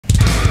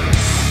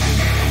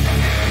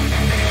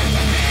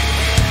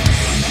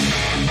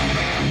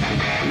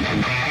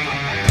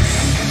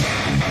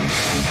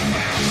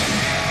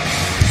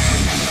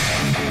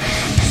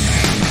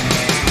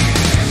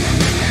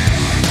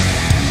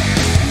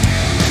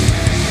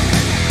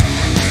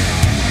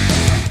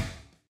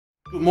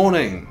Good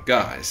morning,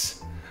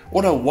 guys.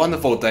 What a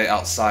wonderful day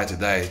outside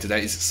today.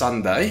 Today is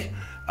Sunday.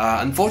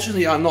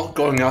 Unfortunately, I'm not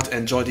going out to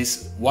enjoy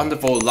this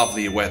wonderful,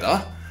 lovely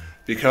weather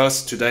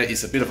because today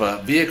is a bit of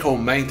a vehicle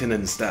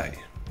maintenance day.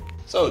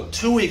 So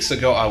 2 weeks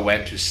ago, I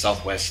went to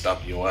Southwest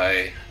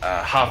WA,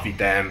 Harvey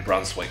Dam,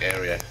 Brunswick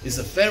area. It's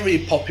a very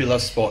popular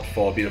spot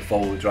for a bit of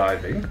four-wheel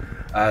driving.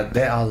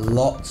 There are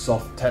lots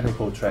of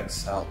technical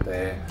tracks out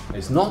there.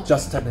 It's not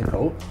just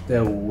technical,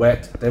 they're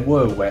wet. They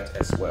were wet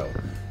as well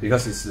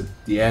because it's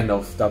the end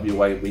of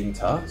WA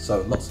winter,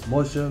 so lots of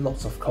moisture,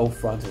 lots of cold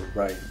front and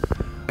rain.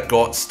 I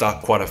got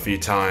stuck quite a few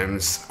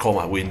times, caught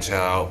my winch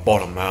out,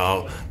 bottom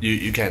out,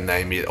 you can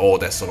name it, all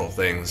that sort of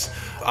things.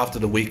 After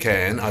the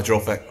weekend, I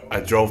drove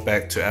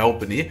back to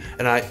Albany,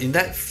 and in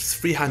that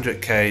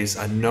 300 k's,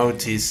 I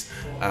noticed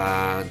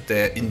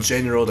that in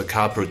general the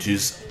car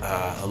produced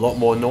a lot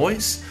more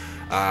noise.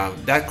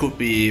 That could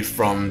be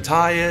from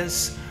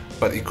tires,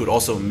 but it could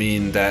also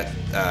mean that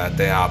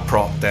there are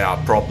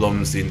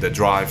problems in the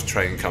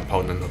drivetrain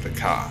component of the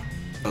car.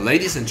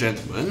 Ladies and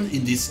gentlemen,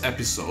 in this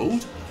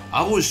episode,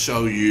 I will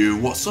show you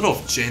what sort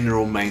of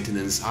general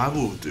maintenance I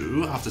will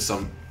do after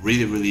some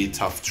really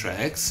tough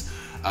tracks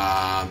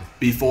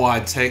before I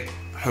take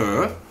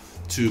her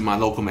to my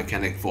local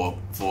mechanic for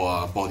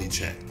a body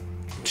check.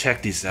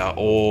 Check this out,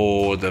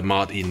 all the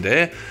mud in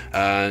there.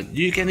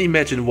 You can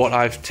imagine what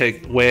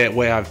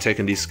where I've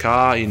taken this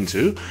car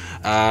into.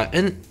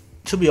 And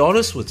to be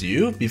honest with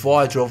you,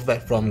 before I drove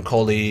back from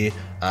Collie,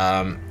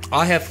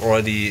 I have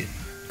already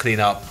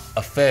cleaned up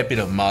a fair bit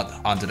of mud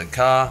under the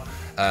car.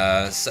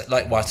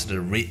 Likewise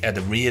at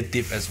the rear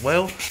diff as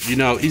well. You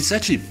know, it's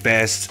actually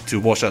best to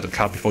wash out the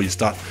car before you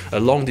start a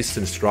long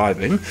distance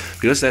driving,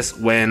 because that's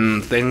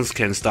when things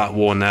can start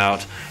worn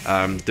out.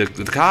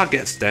 The car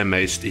gets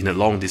damaged in a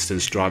long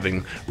distance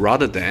driving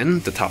rather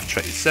than the tough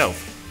track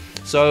itself.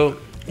 So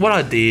what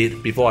I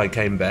did before I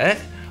came back,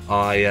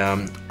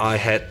 I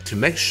had to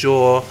make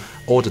sure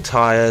all the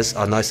tires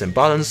are nice and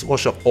balanced,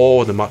 wash up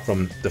all the mud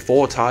from the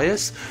 4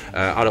 tires,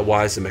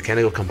 otherwise the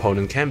mechanical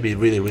component can be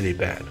really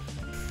bad.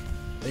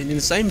 In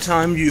the same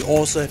time, you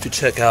also have to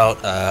check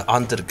out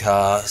under the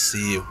car,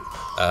 see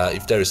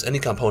if there is any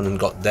component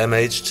got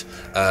damaged.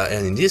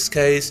 And in this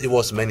case, it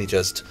was mainly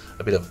just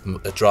a bit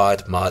of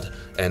dried mud.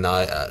 And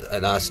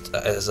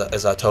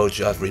as I told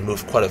you, I've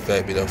removed quite a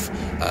fair bit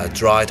of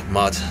dried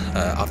mud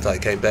after I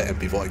came back and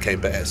before I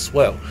came back as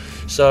well.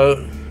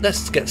 So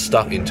let's get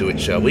stuck into it,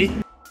 shall we?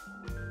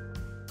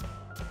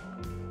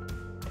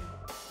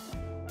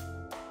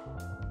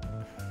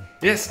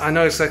 Yes, I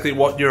know exactly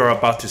what you're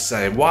about to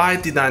say. Why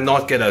did I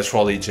not get a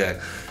trolley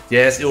jack?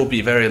 Yes, it will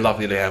be very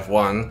lovely to have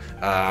one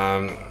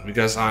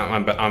because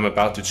I'm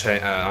about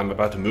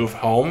to move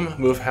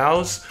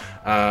house.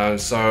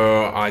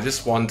 So I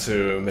just want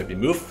to maybe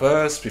move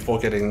first before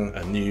getting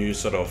a new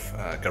sort of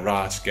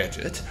garage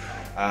gadget.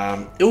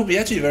 It would be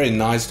actually very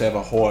nice to have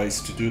a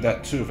hoist to do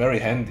that too, very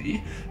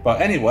handy. But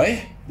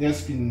anyway,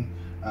 it's been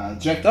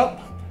jacked up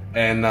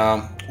and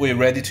we're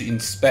ready to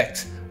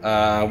inspect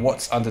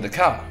what's under the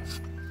car.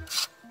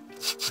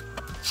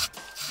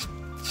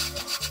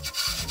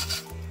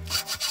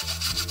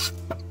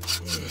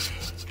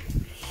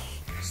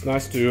 It's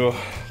nice to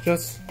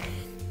just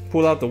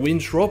pull out the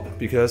winch rope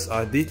because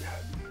I did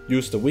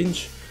use the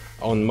winch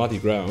on muddy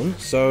ground,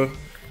 so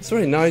it's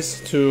very nice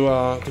to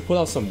pull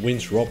out some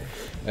winch rope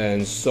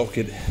and soak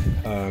it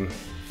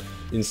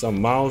in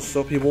some mild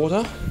soapy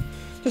water,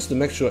 just to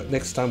make sure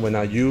next time when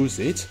I use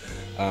it,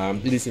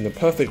 it is in a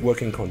perfect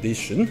working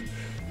condition.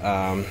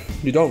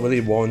 You don't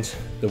really want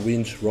the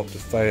winch rope to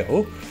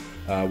fail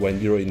when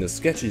you're in a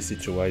sketchy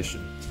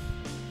situation.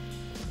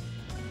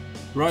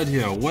 Right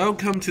here,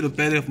 welcome to the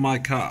bed of my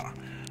car.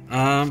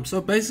 So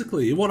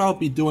basically, what I'll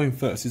be doing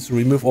first is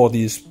remove all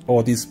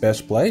these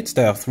bash plates.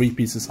 There are 3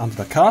 pieces under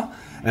the car,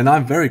 and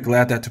I'm very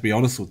glad that, to be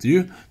honest with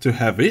you, to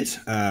have it,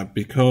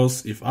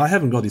 because if I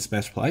haven't got these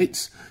bash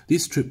plates,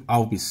 this trip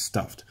I'll be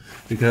stuffed.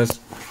 Because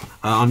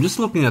I'm just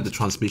looking at the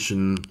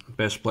transmission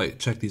bash plate.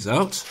 Check this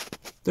out.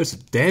 There's a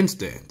dent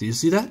there. Do you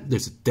see that?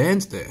 There's a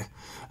dent there.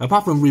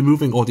 Apart from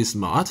removing all this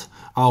mud,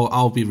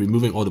 I'll be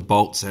removing all the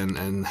bolts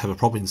and have a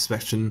proper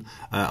inspection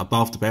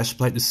above the bash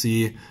plate to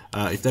see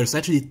if there's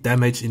actually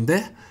damage in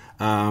there.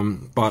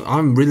 But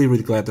I'm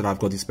really glad that I've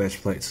got these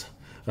bash plates,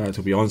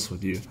 to be honest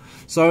with you.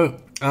 So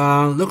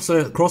looks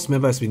like the cross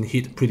member has been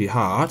hit pretty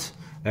hard,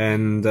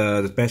 and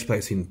the bash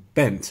plate's been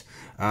bent.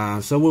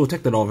 So we'll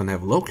take that off and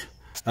have a look.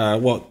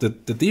 Well, I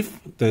think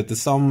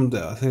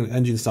the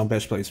engine sound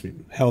bash plate has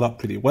been held up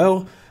pretty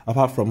well.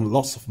 Apart from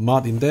lots of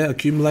mud in there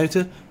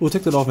accumulated, we'll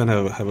take that off and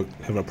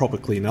have a proper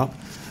clean up.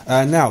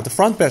 Now the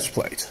front bash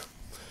plate,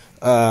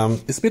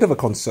 it's a bit of a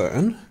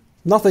concern.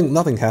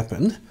 Nothing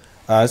happened.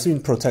 It's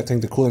been protecting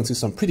the cooling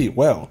system pretty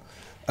well,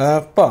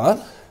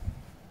 but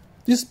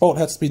this bolt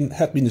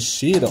had been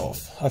sheared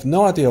off. I have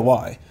no idea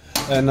why,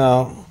 and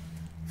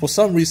for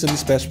some reason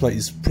this bash plate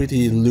is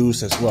pretty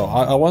loose as well.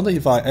 I wonder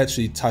if I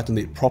actually tightened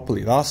it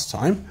properly last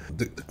time.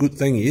 The good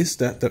thing is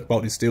that the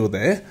bolt is still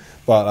there,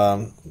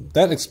 but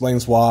that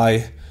explains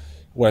why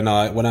when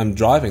I'm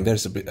driving,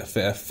 there's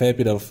a fair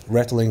bit of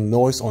rattling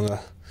noise on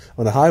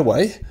the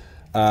highway.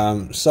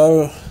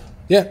 So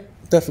yeah,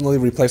 definitely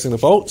replacing the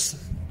bolts.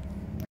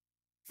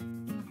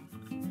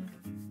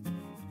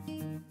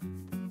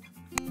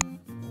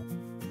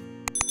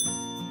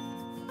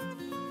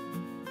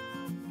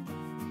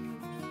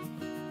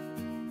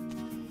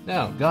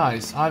 Now,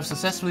 guys, I've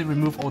successfully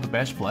removed all the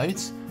bash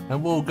plates,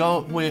 and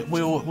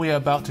we're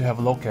about to have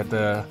a look at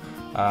the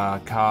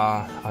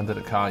car under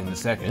the car in a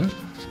second.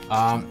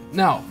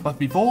 Now, but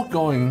before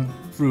going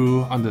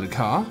through under the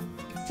car,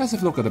 let's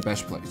have a look at the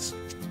bash plates.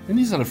 And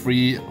these are the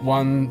three,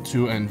 1,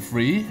 2, and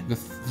 3. The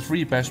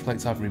three bash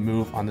plates I've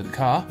removed under the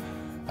car.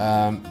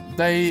 I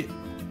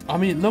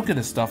mean, look at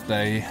the stuff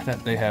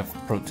that they have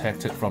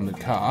protected from the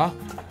car.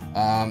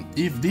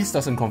 If this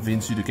doesn't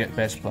convince you to get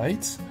bash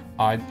plates,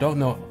 I don't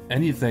know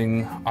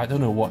anything. I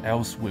don't know what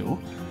else will.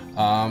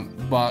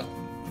 But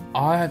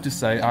I have to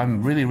say,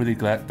 I'm really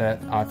glad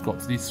that I've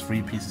got these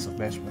 3 pieces of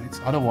bash plates.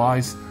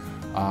 Otherwise,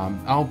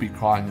 I'll be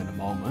crying in a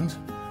moment.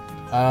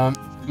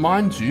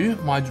 Mind you,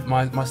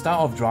 my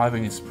style of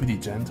driving is pretty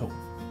gentle.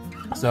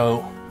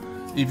 So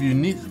if you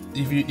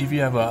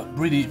have a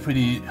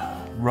pretty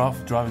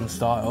rough driving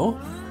style,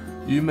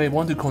 you may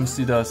want to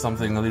consider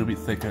something a little bit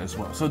thicker as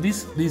well. So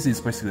this is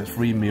basically a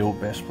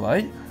 3mm bash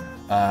plate.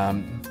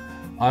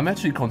 I'm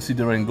actually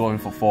considering going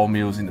for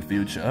 4mm in the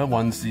future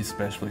once these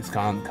bash plates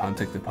can't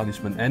take the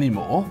punishment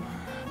anymore.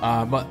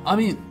 But I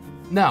mean,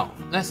 now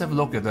let's have a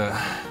look at the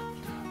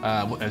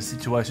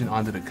situation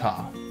under the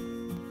car.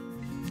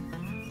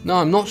 Now,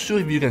 I'm not sure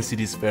if you can see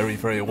this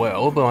very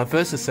well, but my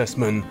first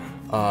assessment,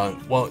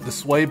 well, the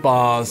sway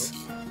bars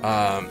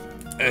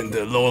and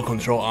the lower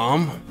control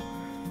arm,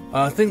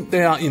 I think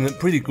they are in a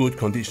pretty good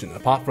condition,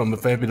 apart from a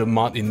fair bit of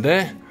mud in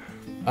there.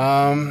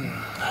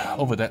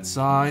 Over that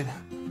side,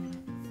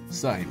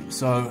 same.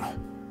 So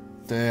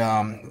the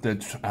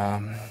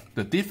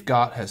diff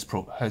guard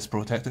has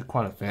protected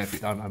quite a fair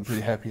bit. I'm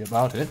pretty happy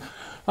about it.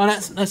 Now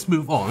let's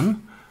move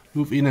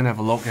in and have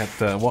a look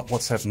at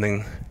what's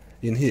happening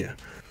in here.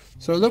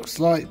 So it looks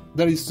like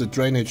that is the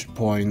drainage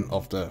point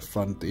of the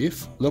front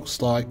diff.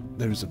 Looks like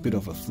there is a bit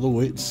of a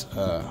fluid,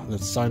 the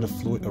sign of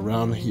fluid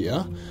around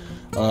here.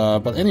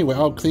 But anyway,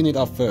 I'll clean it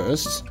up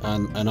first,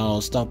 and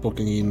I'll start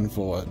booking in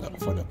for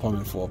an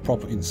appointment for a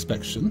proper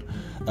inspection.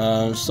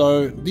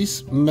 So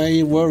this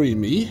may worry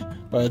me,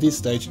 but at this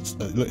stage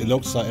it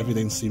looks like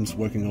everything seems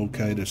working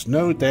okay. There's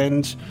no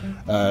dent,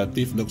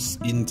 diff looks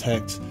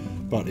intact,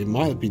 but it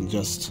might have been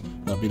just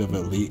a bit of a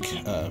leak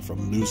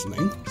from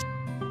loosening.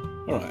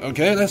 Alright,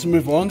 okay, let's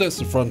move on. That's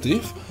the front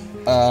diff.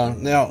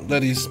 Now,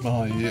 that is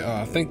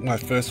my, I think my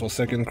first or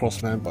second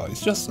cross member.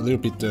 It's just a little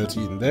bit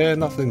dirty in there,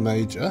 nothing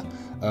major.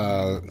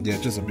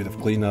 Yeah, just a bit of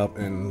cleanup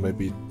and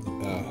maybe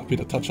a bit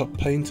of touch-up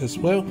paint as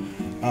well.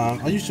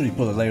 I usually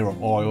put a layer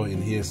of oil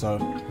in here, so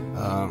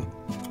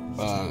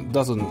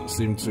doesn't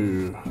seem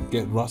to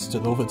get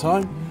rusted over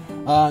time.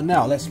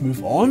 Now, let's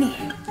move on.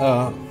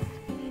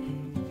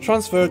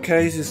 Transfer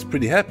case is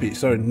pretty happy,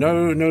 so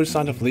no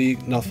sign of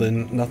leak,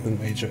 nothing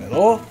major at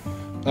all.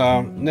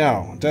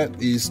 Now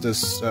that is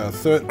this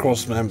third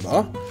cross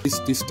member.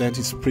 This dent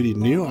is pretty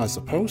new, I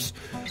suppose.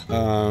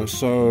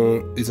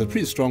 So it's a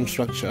pretty strong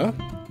structure,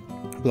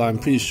 but I'm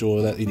pretty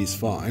sure that it is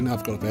fine.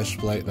 I've got a bash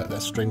plate that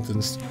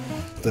strengthens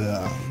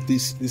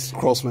this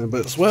cross member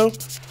as well.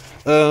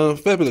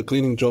 Fair bit of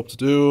cleaning job to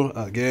do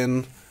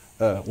again.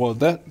 Well,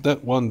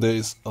 that one there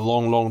is a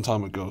long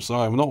time ago, so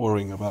I'm not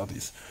worrying about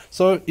this.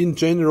 So in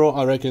general,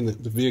 I reckon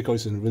the vehicle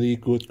is in really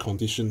good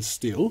condition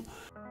still.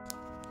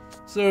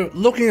 So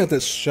looking at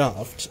this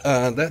shaft,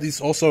 that is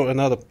also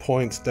another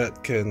point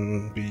that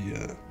can be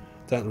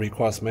that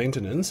requires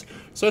maintenance.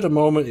 So at the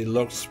moment it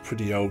looks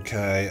pretty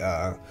okay.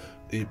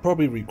 It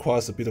probably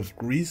requires a bit of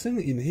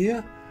greasing in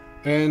here,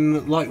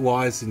 and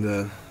likewise in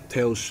the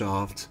tail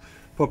shaft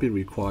probably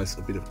requires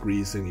a bit of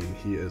greasing in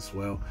here as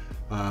well.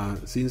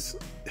 Since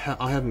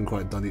I haven't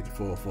quite done it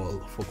for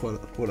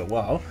quite a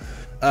while.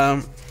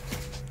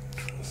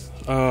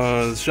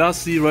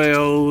 Chassis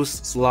rails,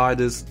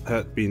 sliders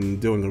had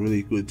been doing a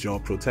really good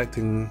job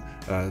protecting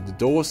the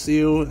door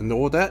seal and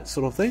all that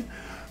sort of thing.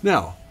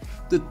 Now,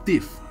 the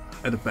diff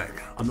at the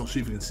back, I'm not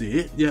sure if you can see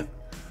it. Yeah,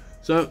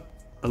 so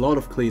a lot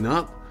of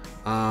cleanup.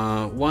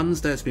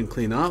 Once that's been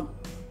cleaned up,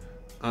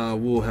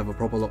 we'll have a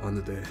proper look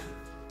under there.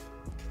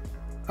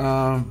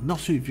 Not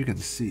sure if you can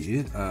see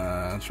it.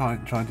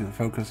 Trying to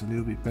focus a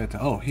little bit better.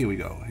 Oh, here we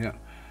go. Yeah.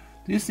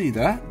 Do you see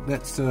that?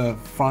 That's the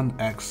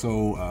front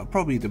axle,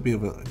 probably a bit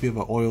of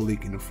an oil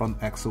leak in the front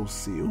axle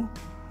seal.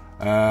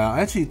 I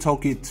actually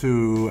took it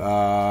to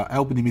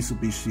Albany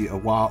Mitsubishi a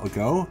while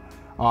ago.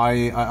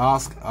 I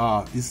asked,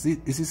 is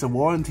this a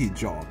warranty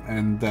job?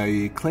 And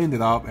they cleaned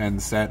it up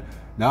and said,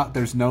 no,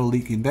 there's no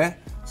leak in there.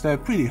 So they're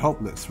pretty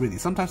hopeless, really.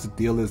 Sometimes the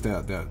dealers,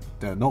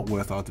 they're not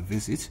worth out to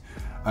visit.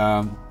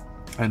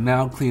 And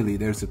now clearly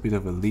there's a bit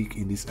of a leak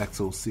in this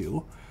axle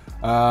seal.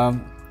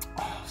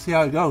 See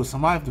how it goes. I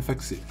might have to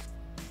fix it.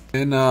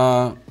 And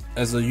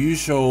as a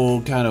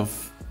usual kind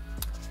of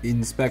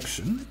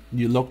inspection,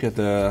 you look at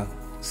the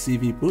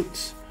CV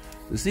boots.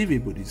 the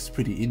CV boot is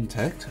pretty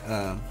intact.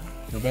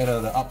 No matter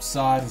the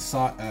upside,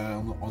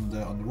 on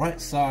the right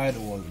side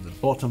or the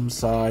bottom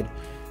side,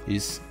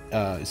 is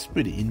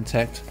pretty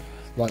intact.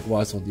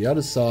 Likewise on the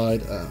other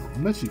side,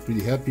 I'm actually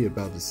pretty happy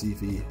about the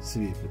CV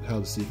boot, how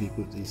the CV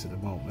boot is at the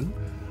moment.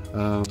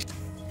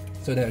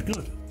 So they're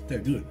good. They're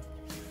good.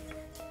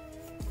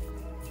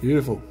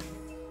 Beautiful.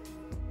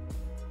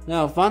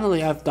 Now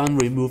finally I've done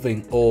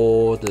removing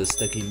all the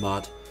sticky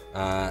mud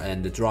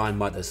and the dry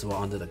mud as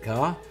well under the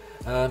car.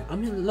 I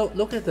mean,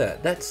 look at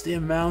that. That's the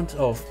amount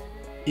of,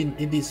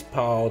 in this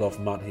pile of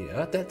mud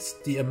here, that's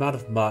the amount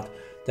of mud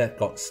that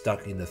got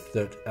stuck in the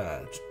third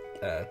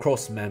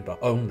cross member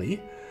only.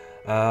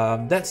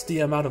 That's the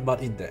amount of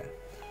mud in there.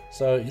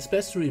 So it's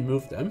best to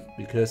remove them,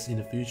 because in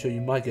the future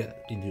you might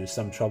get into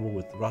some trouble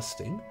with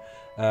rusting.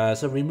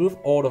 So remove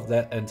all of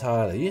that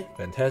entirely.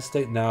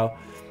 Fantastic. Now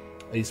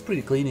it's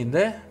pretty clean in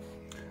there.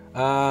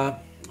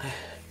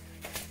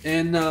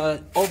 And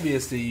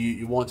obviously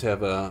you want to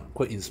have a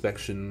quick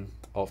inspection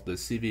of the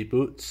CV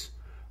boots,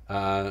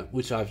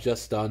 which I've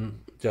just done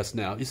just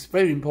now. It's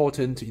very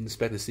important to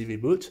inspect the CV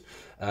boot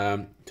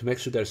to make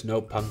sure there's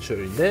no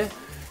puncture in there.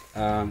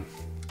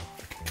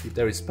 If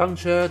there is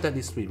puncture, that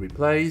needs to be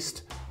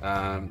replaced.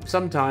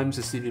 Sometimes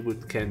the CV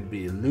boot can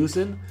be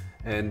loosened,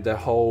 and the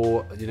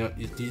whole,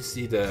 you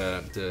see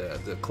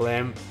the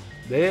clamp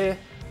there,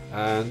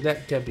 and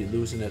that can be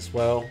loosened as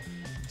well.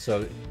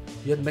 So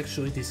you have to make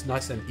sure it is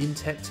nice and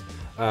intact.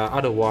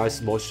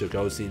 Otherwise, moisture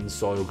goes in,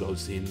 soil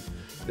goes in,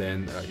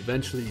 then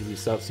eventually it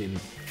results in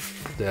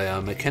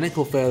the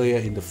mechanical failure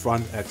in the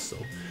front axle.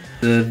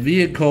 The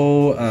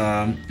vehicle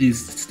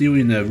is still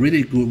in a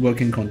really good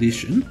working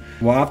condition.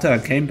 Well, after I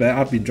came back,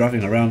 I've been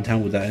driving around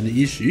town without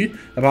any issue,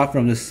 apart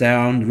from the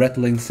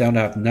rattling sound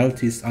I've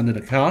noticed under the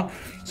car.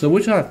 So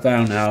which I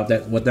found out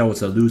that that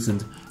was a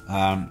loosened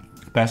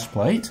bash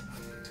plate.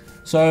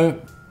 So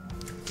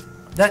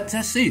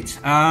that's it. So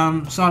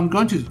I'm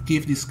going to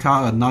give this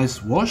car a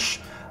nice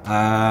wash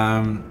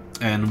and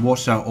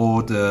wash out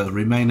all the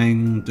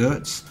remaining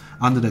dirts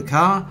under the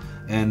car,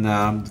 and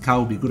the car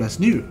will be good as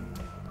new.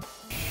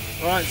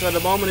 Alright, so at the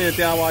moment in the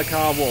DIY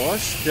car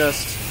wash,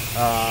 just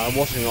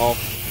washing off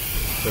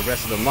the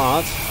rest of the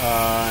mud,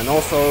 and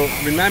also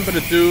remember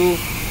to do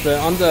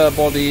the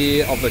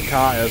underbody of the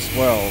car as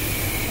well,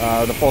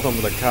 the bottom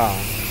of the car.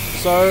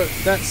 So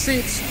that's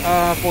it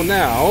for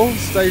now.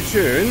 Stay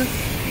tuned.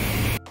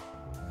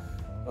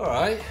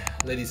 Alright,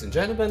 ladies and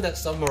gentlemen, that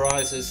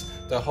summarizes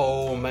the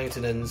whole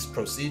maintenance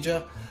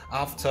procedure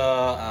after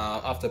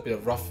a bit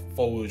of rough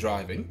four-wheel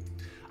driving.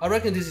 I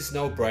reckon this is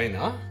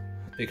no-brainer,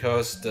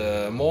 because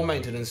the more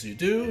maintenance you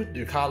do,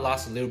 your car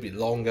lasts a little bit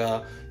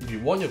longer. If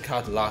you want your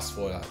car to last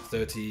for like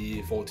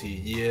 30, 40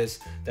 years,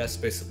 that's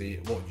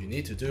basically what you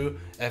need to do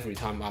every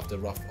time after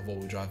rough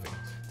four-wheel driving.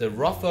 The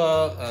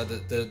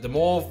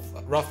more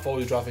rough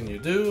four-wheel driving you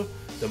do,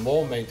 the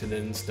more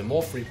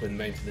frequent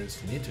maintenance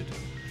you need to do.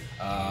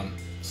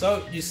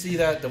 So you see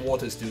that the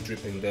water is still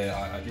dripping there.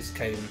 I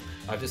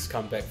just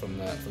come back from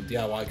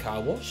DIY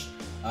car wash.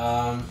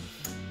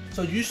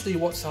 So usually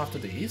what's after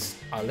this,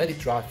 I let it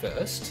dry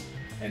first,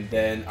 and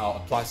then I'll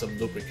apply some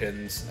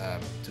lubricants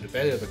to the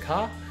belly of the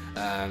car,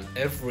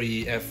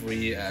 every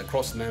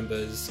cross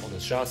members on the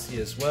chassis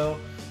as well,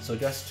 so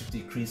just to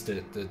decrease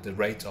the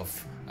rate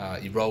of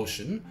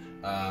erosion,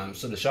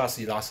 so the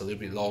chassis lasts a little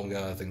bit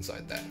longer, things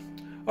like that.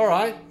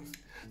 Alright,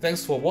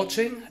 thanks for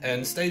watching,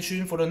 and stay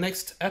tuned for the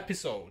next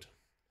episode.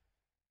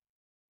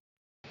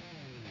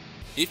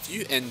 If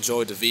you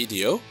enjoyed the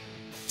video,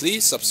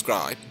 please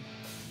subscribe.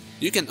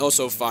 You can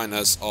also find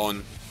us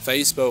on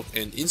Facebook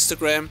and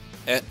Instagram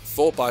at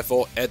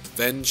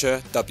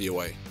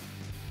 4x4adventure.wa.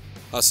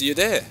 I'll see you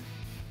there.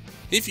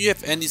 If you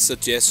have any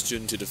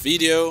suggestion to the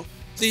video,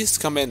 please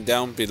comment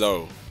down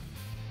below.